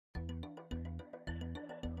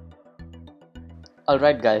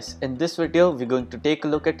Alright guys, in this video we're going to take a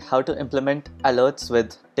look at how to implement alerts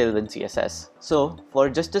with Tailwindcss. So for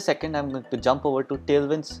just a second I'm going to jump over to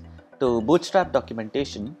Tailwind's to Bootstrap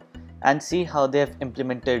documentation and see how they have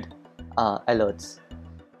implemented alerts.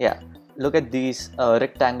 Yeah, look at these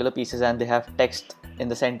rectangular pieces and they have text in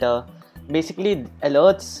the center. Basically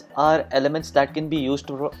alerts are elements that can be used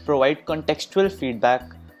to provide contextual feedback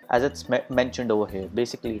as it's mentioned over here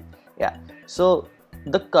basically. Yeah, so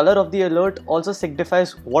the color of the alert also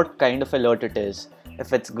signifies what kind of alert it is.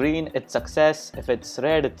 If it's green, it's success. If it's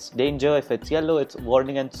red, it's danger. If it's yellow, it's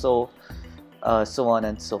warning, and so on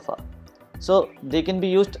and so forth. So they can be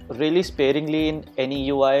used really sparingly in any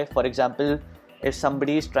UI. For example, if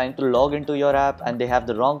somebody is trying to log into your app and they have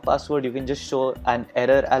the wrong password, you can just show an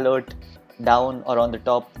error alert down or on the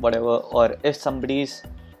top, whatever. Or if somebody is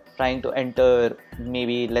trying to enter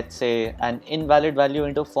maybe, let's say, an invalid value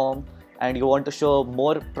into a form, and you want to show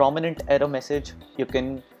more prominent error message, you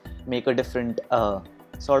can make a different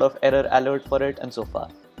sort of error alert for it and so far.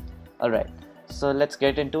 Alright, so let's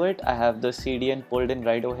get into it. I have the CDN pulled in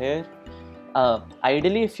right over here.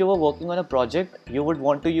 Ideally, if you were working on a project, you would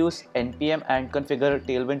want to use npm and configure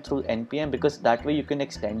Tailwind through npm because that way you can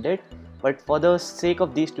extend it. But for the sake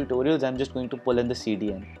of these tutorials, I'm just going to pull in the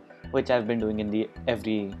CDN, which I've been doing in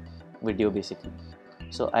every video basically.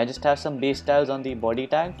 So I just have some base styles on the body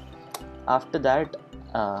tag. After that,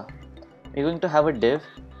 we're going to have a div.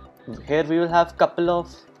 Here we will have couple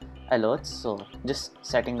of alerts, so just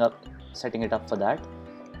setting it up for that.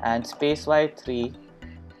 And space y3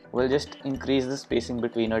 will just increase the spacing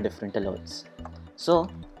between our different alerts. So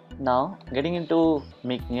now getting into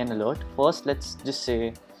making an alert, first let's just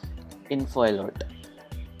say info alert.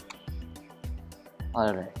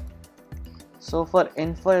 Alright, so for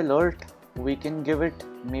info alert we can give it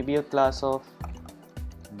maybe a class of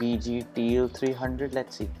bgteal300,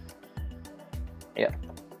 let's see. Yeah,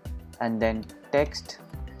 and then text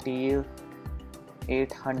teal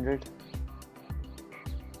 800.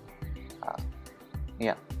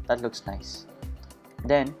 Yeah, that looks nice.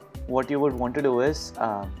 Then what you would want to do is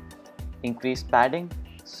increase padding.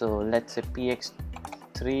 So let's say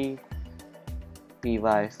px3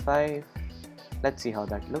 py5. Let's see how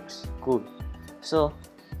that looks. Cool. So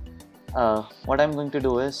what I'm going to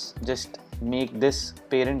do is just make this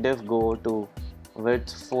parent div go to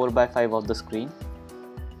width 4:5 of the screen.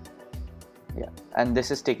 Yeah, and this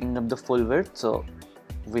is taking up the full width, so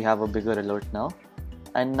we have a bigger alert now.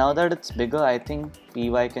 And now that it's bigger, I think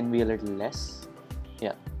py can be a little less.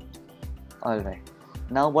 Yeah. Alright,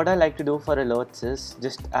 now what I like to do for alerts is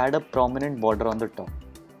just add a prominent border on the top.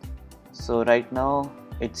 So right now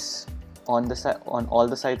it's on the side, on all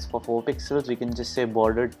the sides for 4 pixels. We can just say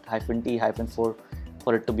bordered -t-4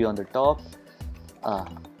 for it to be on the top,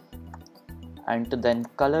 and to then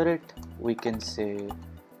color it we can say,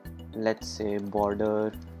 let's say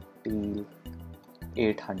border teal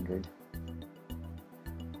 800.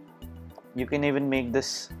 You can even make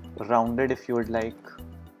this rounded if you would like,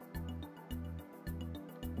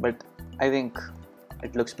 but I think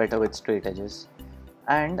it looks better with straight edges.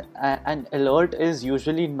 And an alert is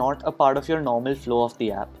usually not a part of your normal flow of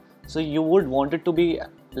the app, so you would want it to be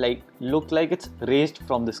look like it's raised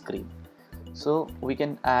from the screen. So we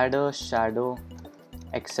can add a shadow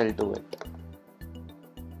XL to it.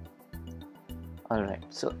 Alright,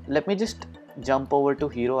 so let me just jump over to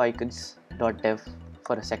heroicons.dev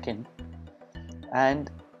for a second, and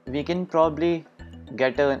we can probably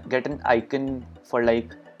get an icon for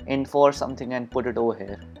like info or something and put it over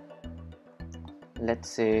here. Let's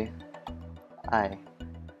say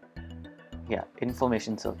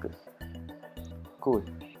information circle. Cool.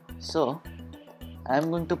 So I'm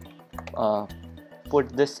going to put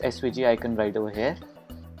this SVG icon right over here.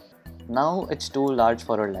 Now it's too large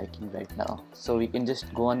for our liking right now, so we can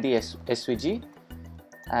just go on the SVG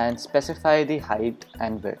and specify the height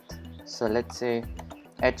and width. So let's say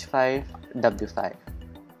h5 w5.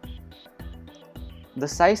 The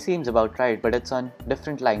size seems about right, but it's on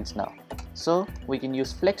different lines now, so we can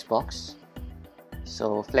use flexbox.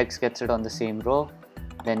 So flex gets it on the same row.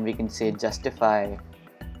 Then we can say justify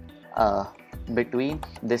between.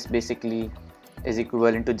 This basically is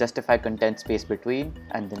equivalent to justify content space between,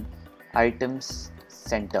 and then items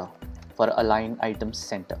center for align items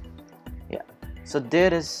center. Yeah, so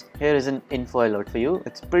here is an info alert for you.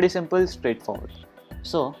 It's pretty simple, straightforward.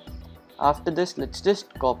 So after this, let's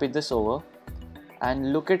just copy this over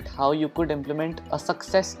and look at how you could implement a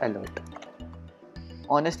success alert.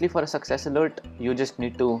 Honestly, for a success alert, you just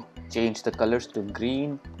need to change the colors to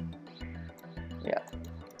green. Yeah,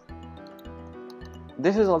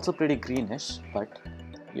 this is also pretty greenish, but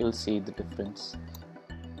you'll see the difference.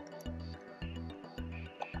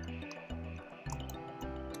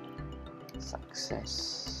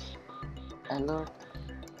 success alert.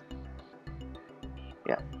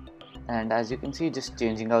 Yeah, and as you can see, just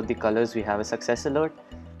changing out the colors, we have a success alert.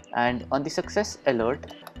 And on the success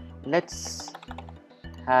alert, let's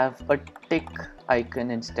have a tick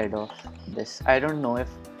icon instead of this. I don't know if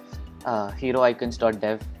hero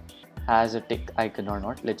icons.dev has a tick icon or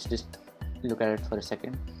not. Let's just look at it for a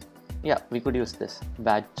second. Yeah, we could use this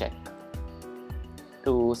badge check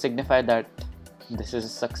to signify that this is a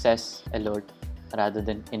success alert rather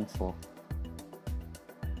than info.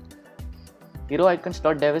 Hero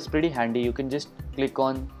icons.dev is pretty handy. You can just click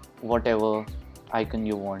on whatever icon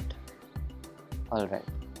you want. Alright,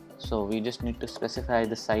 so we just need to specify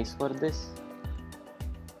the size for this.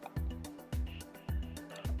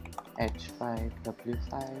 H5,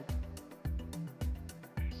 W5.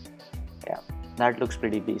 Yeah, that looks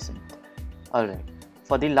pretty decent. Alright,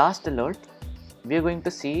 for the last alert, we are going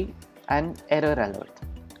to see an error alert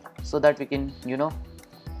so that we can,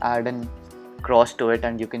 add an cross to it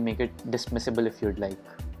and you can make it dismissible if you'd like.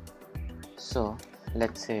 So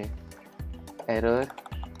let's say error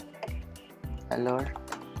alert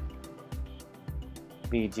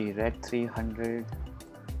pg red 300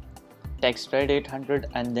 text red 800,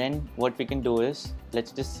 and then what we can do is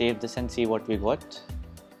let's just save this and see what we got.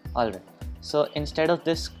 Alright, so instead of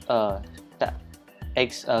this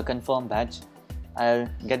X confirm badge, I'll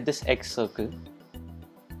get this X circle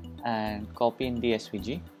and copy in the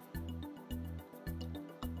SVG.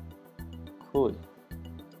 Cool.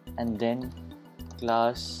 And then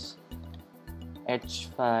class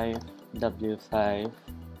H5 W5,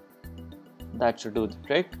 that should do the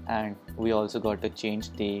trick. And we also got to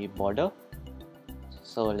change the border,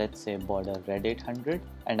 so let's say border red 800,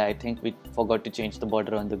 and I think we forgot to change the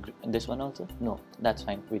border on this one also. No, that's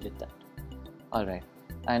fine, we did that. Alright,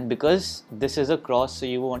 and because this is a cross, so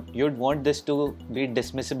you'd want this to be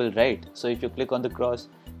dismissible, right? So if you click on the cross,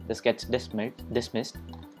 this gets dismissed.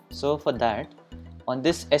 So for that, on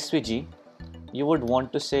this SVG, you would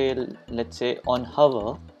want to say, let's say on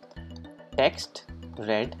hover text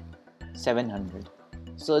red 700.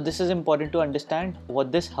 So this is important to understand.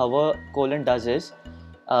 What this hover colon does is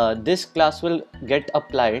this class will get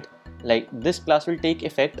applied, like this class will take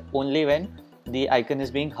effect only when the icon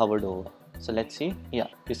is being hovered over. So let's see. Yeah,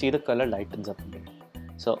 you see the color lightens up a bit.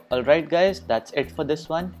 So alright guys, that's it for this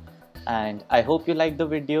one, and I hope you liked the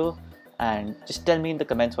video, and just tell me in the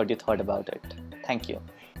comments what you thought about it. Thank you.